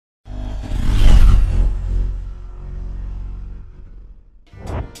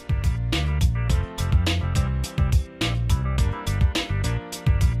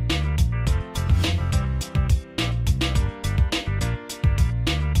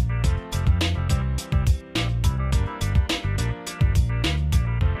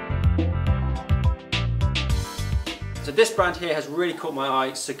So this brand here has really caught my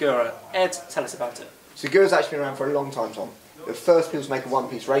eye, Segura. Ed, tell us about it. Segura's actually been around for a long time, Tom. The first people to make a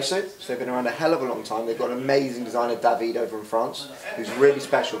one-piece race suit, so they've been around a hell of a long time. They've got an amazing designer, David, over in France, who's really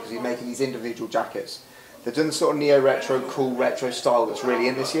special because he's making these individual jackets. They're doing the sort of neo-retro, cool retro style that's really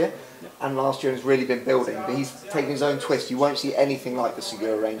in this year, and last year has really been building, but he's taking his own twist. You won't see anything like the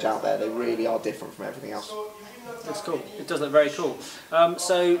Segura range out there. They really are different from everything else. Looks cool. It does look very cool.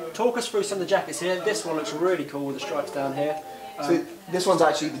 So talk us through some of the jackets here. This one looks really cool with the stripes down here. So this one's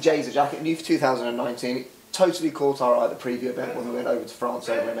actually the Jazer jacket, new for 2019. It totally caught our eye at the preview event when we went over to France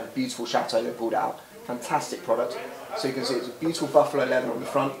over in a beautiful chateau they pulled out. Fantastic product. So you can see it's a beautiful buffalo leather on the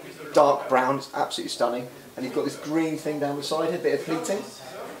front, dark brown, it's absolutely stunning. And you've got this green thing down the side here, a bit of pleating.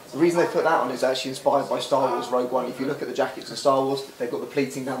 The reason they put that on is actually inspired by Star Wars Rogue One. If you look at the jackets in Star Wars, they've got the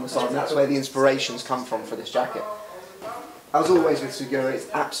pleating down the side, and that's where the inspirations come from for this jacket. As always with Segura, it's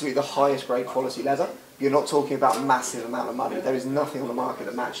absolutely the highest grade quality leather. You're not talking about a massive amount of money. There is nothing on the market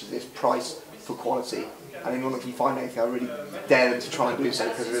that matches this price for quality. And anyone that can find anything, I really dare them to try and do so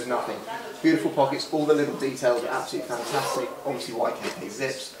because there is nothing. Beautiful pockets, all the little details are absolutely fantastic. Obviously YKK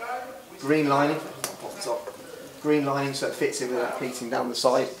zips. Green lining, off the top. Green lining so it fits in with that pleating down the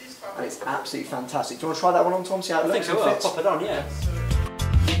side. And it's absolutely fantastic. Do you want to try that one on, Tom? See how it looks? I think so. I'll pop it on, yeah.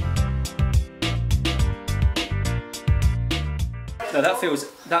 No,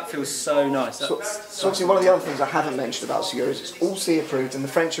 that feels so nice. So obviously one of the other things I haven't mentioned about Segura is it's all C approved, and the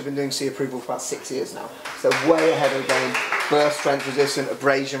French have been doing C approval for about 6 years now. So they're way ahead of the game. Burst strength resistant,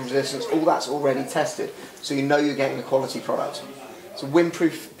 abrasion resistance, all that's already tested. So you know you're getting a quality product. It's a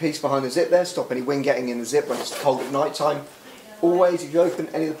windproof piece behind the zip there, stop any wind getting in the zip when it's cold at night time. Always, if you open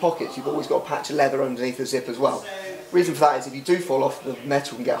any of the pockets, you've always got a patch of leather underneath the zip as well. Reason for that is if you do fall off, the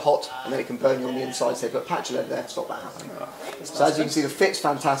metal can get hot and then it can burn you on the inside, so they've got a patch of leather there to stop that happening. So as you can see, the fit's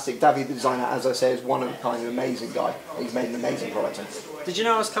fantastic. David, the designer, as I say, is one of a kind, an amazing guy. He's made an amazing product. Did you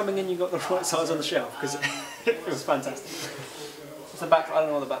know I was coming in, you got the right size on the shelf? Because it was fantastic. It's the back, I don't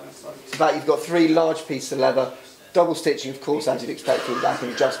know what the back looks like. So back you've got 3 large pieces of leather, double stitching of course as you'd expect with the back,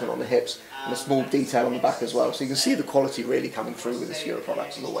 and adjustment on the hips, and a small detail on the back as well. So you can see the quality really coming through with the Segura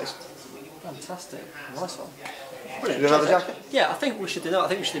products as always. Fantastic, nice one. Should we do another jacket? Yeah, I think we should do that. I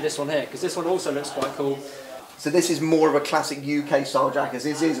think we should do this one here because this one also looks quite cool. So this is more of a classic UK style jacket.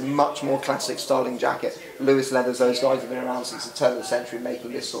 This is a much more classic styling jacket. Lewis Leathers, those guys have been around since the turn of the century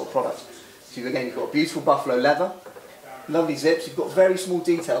making this sort of product. So again, you've got beautiful buffalo leather, lovely zips. You've got very small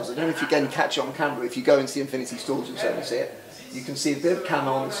details. I don't know if you can catch it on camera. If you go into the Infinity stores, you'll certainly see it. You can see a bit of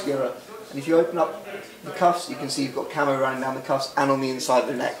camo on the Segura, and if you open up the cuffs, you can see you've got camo running down the cuffs and on the inside of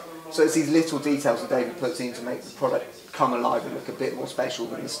the neck. So it's these little details that David puts in to make the product come alive and look a bit more special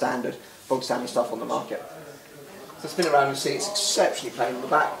than the standard, bog standard stuff on the market. So spin it around and see it's exceptionally plain on the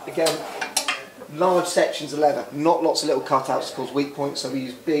back. Again, large sections of leather, not lots of little cutouts to cause weak points, so we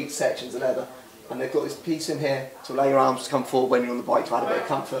use big sections of leather. And they've got this piece in here to allow your arms to come forward when you're on the bike to add a bit of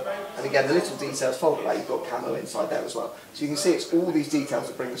comfort. And again, the little details fold away, you've got camo inside there as well. So you can see it's all these details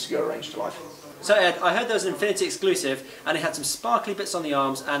that bring the Segura range to life. So Ed, I heard there was an Infinity exclusive and it had some sparkly bits on the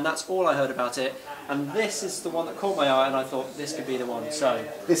arms, and that's all I heard about it. And this is the one that caught my eye and I thought this could be the one. So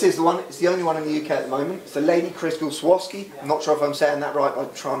this is the one, it's the only one in the UK at the moment. It's the Lady Crystal Swarovski. I'm not sure if I'm saying that right, but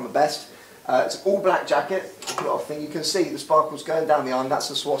I'm trying my best. It's an all black jacket. You can see the sparkles going down the arm, that's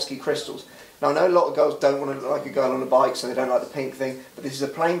the Swarovski crystals. Now I know a lot of girls don't want to look like a girl on a bike, so they don't like the pink thing, but this is a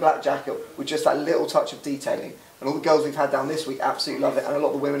plain black jacket with just that little touch of detailing. And all the girls we've had down this week absolutely love it, and a lot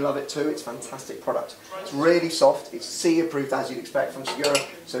of the women love it too. It's a fantastic product. It's really soft, it's C approved as you'd expect from Segura,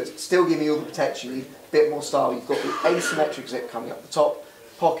 so it's still giving you all the protection you need, a bit more style. You've got the asymmetric zip coming up the top,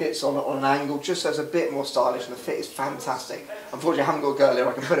 pockets on an angle, just so it's a bit more stylish, and the fit is fantastic. Unfortunately I haven't got a girl here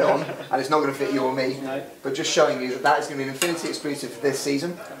I can put it on, and it's not going to fit you or me, but just showing you that is going to be an Infinity exclusive for this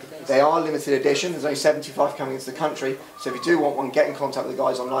season. They are limited edition, there's only 75 coming into the country, so if you do want one, get in contact with the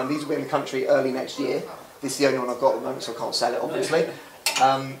guys online. These will be in the country early next year. This is the only one I've got at the moment, so I can't sell it obviously.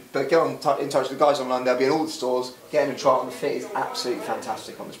 But get in touch with the guys online, they'll be in all the stores. Get in and try it on, the fit is absolutely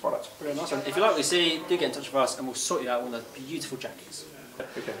fantastic on this product. Brilliant, nice one. If you like what you see, do get in touch with us and we'll sort you out one of the beautiful jackets.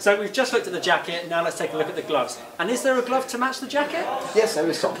 Okay. So we've just looked at the jacket, now let's take a look at the gloves. And is there a glove to match the jacket? Yes, there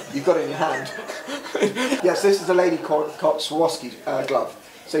is, Tom. You've got it in your hand. Yes, this is the Lady Swarovski glove.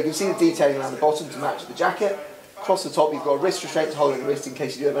 So you can see the detailing around the bottom to match the jacket. Across the top you've got a wrist restraint to hold in the wrist in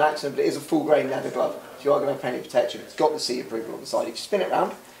case you do have an accident, but it is a full grain leather glove, so you are going to have plenty of protection. It's got the C approval on the side. If you spin it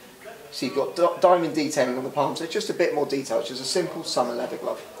around, so you've got diamond detailing on the palm, so it's just a bit more detail. It's just a simple summer leather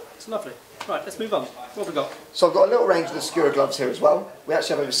glove. It's lovely. Right, let's move on. What have we got? So I've got a little range of the Segura gloves here as well. We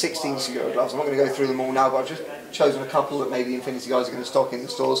actually have over 16 Segura gloves. I'm not going to go through them all now, but I've just chosen a couple that maybe the Infinity guys are going to stock in the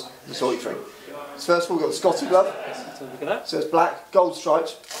stores and sort you through. So first of all, we've got the Scotty glove. Let's have a look at that. So it's black, gold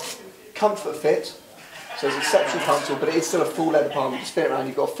stripes, comfort fit. So it's exceptionally comfortable, but it is still a full leather palm. You spin it around,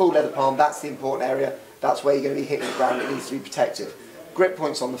 you've got a full leather palm. That's the important area. That's where you're going to be hitting the ground. It needs to be protected. Grip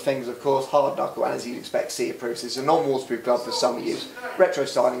points on the fingers, of course, hard knuckle, and as you'd expect, seat proof. It's a non-waterproof glove for summer use. Retro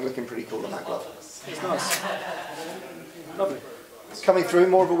styling, looking pretty cool on that glove. It's nice. Lovely. Coming through,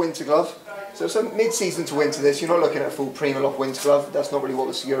 more of a winter glove. So it's a mid-season to winter this. You're not looking at a full Primaloft winter glove. That's not really what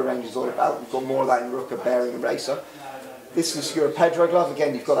the Segura range is all about. We've got more of that in Rukka, Bearing and Racer. This is the Segura Pedro glove.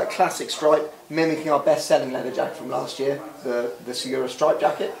 Again, you've got that classic stripe, mimicking our best-selling leather jacket from last year, the Segura stripe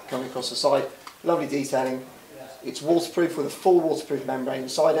jacket coming across the side. Lovely detailing. It's waterproof with a full waterproof membrane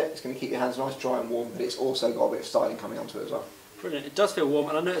inside it. It's going to keep your hands nice, dry and warm, but it's also got a bit of styling coming onto it as well. Brilliant. It does feel warm,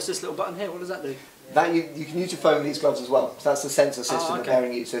 and I noticed this little button here. What does that do? That you can use your phone with these gloves as well. So that's the sensor system that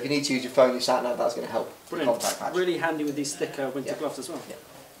Bearing use. So if you need to use your phone, your sat nav, that's going to help. Brilliant. Contact patch. Really handy with these thicker winter gloves as well. Yeah.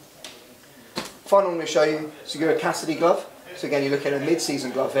 Final one I'm going to show you, Segura Cassidy glove. So again, you're looking at a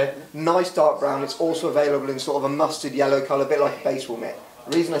mid-season glove here. Nice dark brown. It's also available in sort of a mustard yellow colour, a bit like a baseball mitt.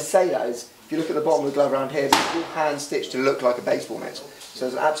 The reason I say that is, if you look at the bottom of the glove around here, it's all hand stitched to look like a baseball mitt. So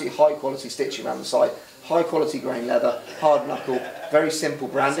there's an absolutely high quality stitching around the side, high quality grain leather, hard knuckle, very simple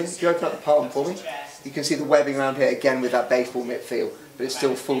branding. If you open up the palm for me, you can see the webbing around here again with that baseball mitt feel, but it's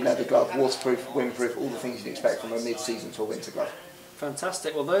still full leather glove, waterproof, windproof, all the things you'd expect from a mid-season to a winter glove.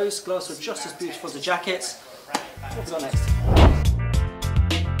 Fantastic. Well, those gloves are just as beautiful as the jackets. What have we got next?